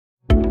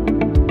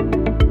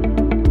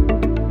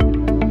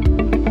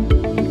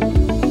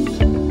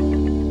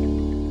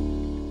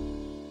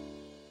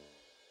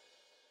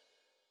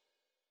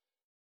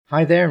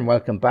Hi there and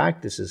welcome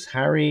back. This is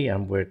Harry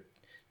and we're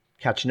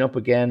catching up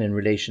again in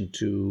relation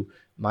to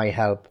my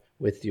help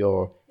with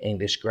your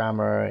English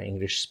grammar,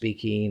 English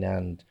speaking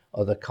and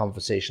other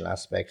conversational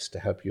aspects to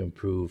help you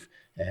improve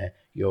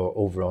your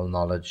overall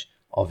knowledge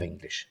of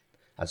English.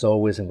 As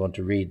always, I'm going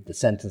to read the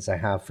sentence I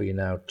have for you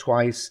now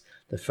twice.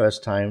 The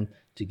first time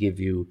to give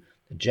you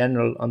a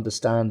general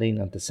understanding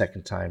and the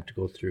second time to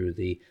go through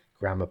the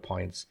grammar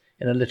points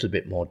in a little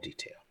bit more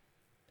detail.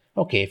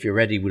 Okay, if you're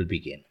ready, we'll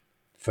begin.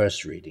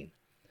 First reading.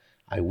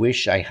 I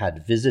wish I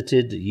had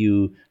visited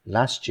you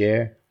last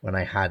year when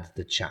I had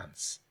the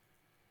chance.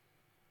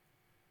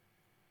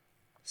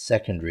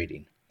 Second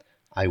reading.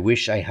 I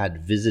wish I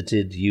had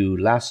visited you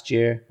last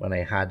year when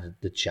I had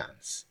the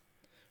chance.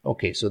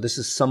 Okay, so this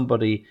is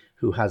somebody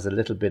who has a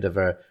little bit of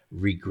a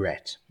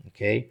regret,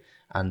 okay?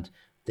 And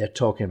they're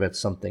talking about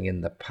something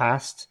in the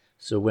past.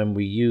 So when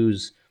we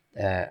use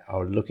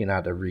or looking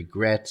at a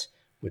regret,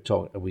 we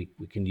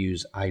can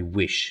use I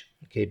wish.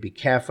 Okay, be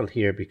careful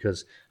here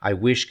because I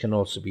wish can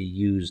also be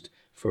used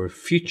for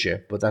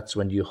future, but that's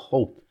when you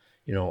hope,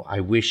 I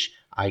wish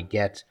I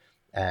get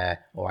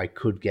or I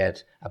could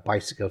get a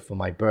bicycle for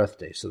my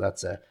birthday. So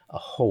that's a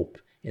hope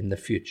in the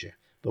future.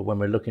 But when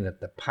we're looking at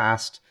the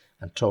past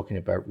and talking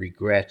about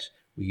regret,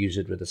 we use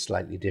it with a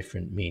slightly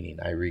different meaning.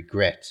 I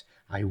regret.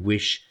 I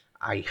wish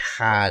I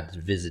had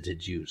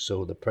visited you.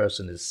 So the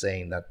person is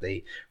saying that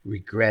they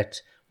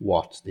regret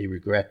what? They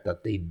regret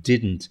that they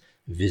didn't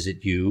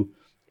visit you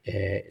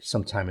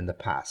sometime in the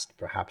past.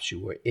 Perhaps you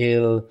were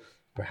ill,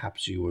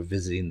 perhaps you were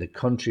visiting the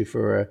country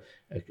for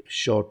a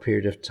short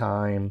period of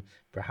time,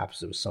 perhaps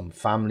there was some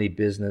family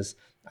business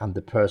and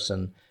the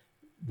person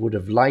would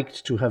have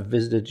liked to have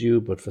visited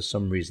you, but for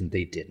some reason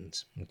they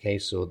didn't. Okay,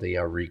 so they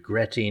are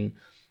regretting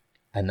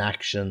an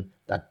action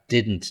that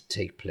didn't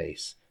take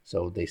place.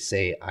 So they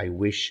say, I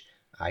wish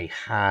I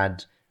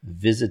had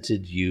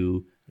visited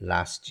you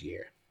last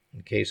year.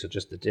 Okay, so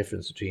just the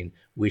difference between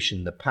wish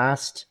in the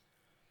past,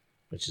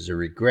 which is a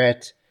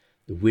regret,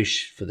 the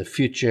wish for the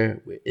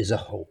future is a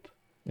hope.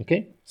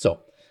 Okay, so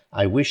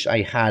I wish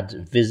I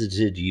had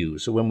visited you.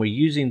 So when we're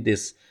using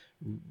this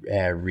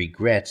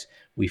regret,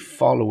 we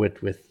follow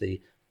it with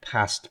the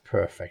past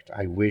perfect.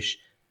 I wish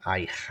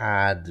I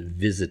had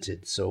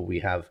visited. So we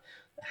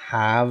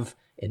have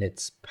in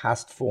its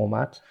past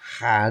format,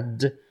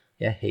 had,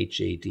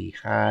 H-A-D,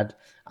 had,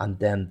 and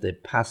then the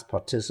past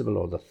participle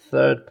or the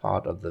third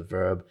part of the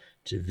verb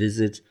to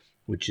visit,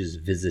 which is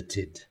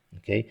visited.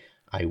 Okay,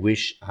 I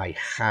wish I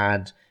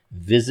had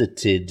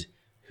visited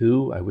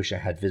who? I wish I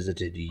had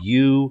visited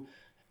you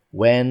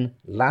when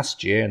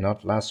last year,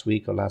 not last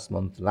week or last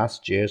month,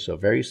 last year, so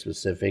very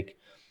specific,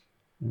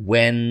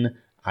 when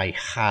I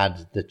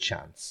had the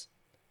chance.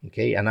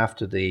 Okay, and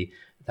after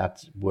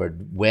that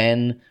word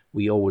when,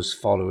 we always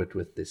follow it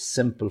with this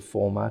simple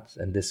format,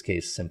 in this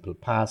case simple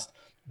past,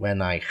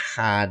 when I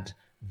had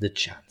the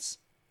chance.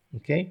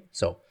 Okay,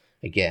 so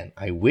again,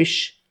 I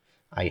wish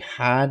I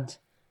had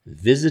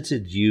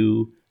visited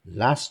you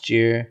last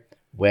year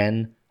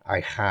when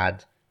I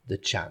had the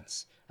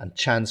chance. And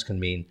chance can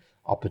mean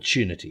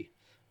opportunity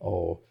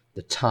or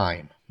the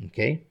time.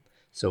 Okay,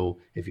 so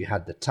if you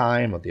had the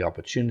time or the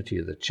opportunity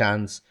or the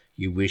chance,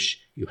 you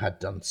wish you had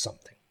done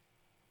something.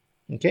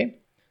 Okay,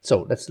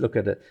 so let's look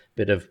at a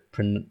bit of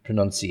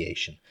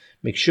pronunciation.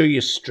 Make sure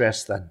you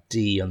stress that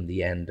D on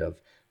the end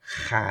of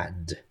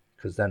had,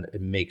 because then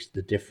it makes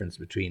the difference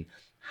between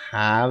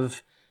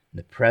have in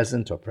the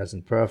present or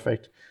present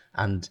perfect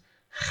and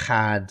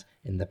had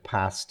in the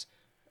past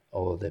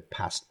or the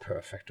past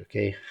perfect.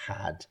 Okay,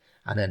 had.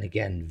 And then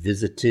again,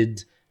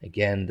 visited.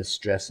 Again, the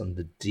stress on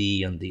the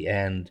D on the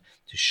end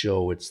to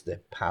show it's the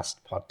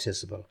past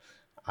participle.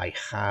 I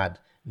had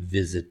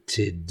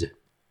visited.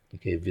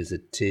 Okay,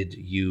 visited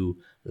you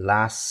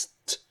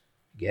last.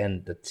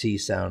 Again, the T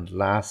sound,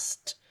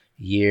 last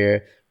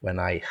year when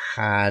I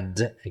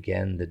had.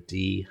 Again, the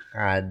D,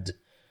 had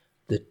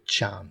the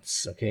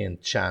chance. Okay,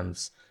 and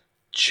chance,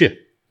 ch,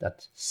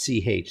 that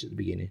CH at the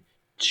beginning,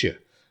 ch.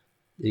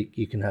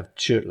 You can have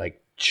ch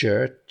like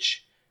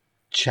church,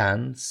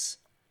 chance,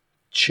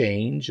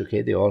 change.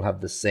 Okay, they all have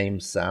the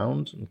same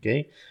sound.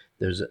 Okay,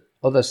 there's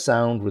other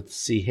sound with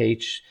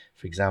CH,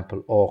 for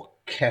example,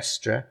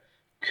 orchestra,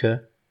 k,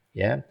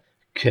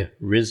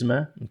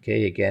 charisma.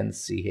 Okay, again,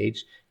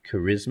 CH,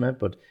 charisma.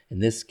 But in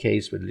this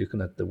case, we're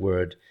looking at the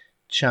word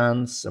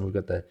chance and we've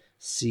got the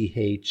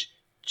CH,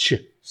 ch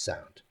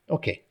sound.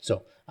 Okay,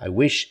 so I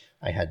wish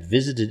I had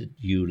visited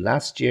you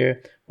last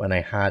year when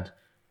I had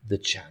the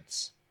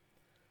chance.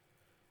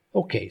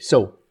 Okay,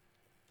 so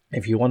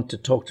if you want to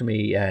talk to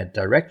me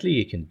directly,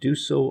 you can do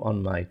so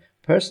on my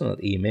personal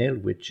email,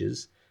 which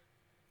is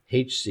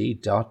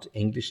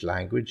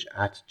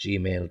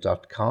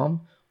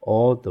hc.englishlanguage@gmail.com,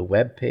 or the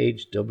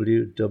webpage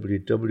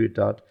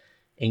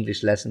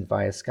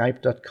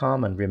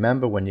www.englishlessonviaskype.com. And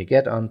remember, when you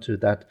get onto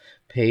that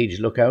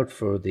page, look out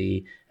for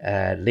the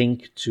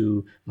link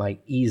to my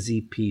Easy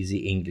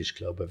Peasy English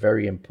Club, a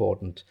very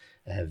important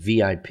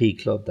VIP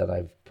club that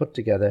I've put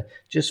together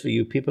just for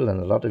you people, and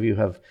a lot of you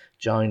have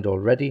joined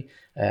already,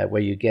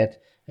 where you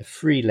get a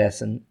free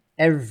lesson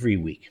every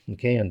week,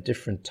 okay, on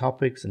different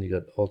topics, and you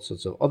got all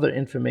sorts of other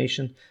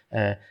information,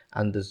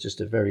 and there's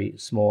just a very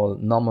small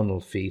nominal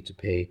fee to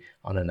pay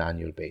on an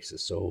annual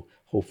basis. So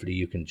hopefully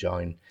you can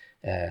join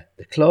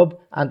the club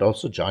and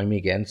also join me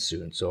again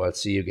soon. So I'll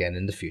see you again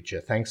in the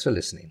future. Thanks for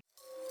listening.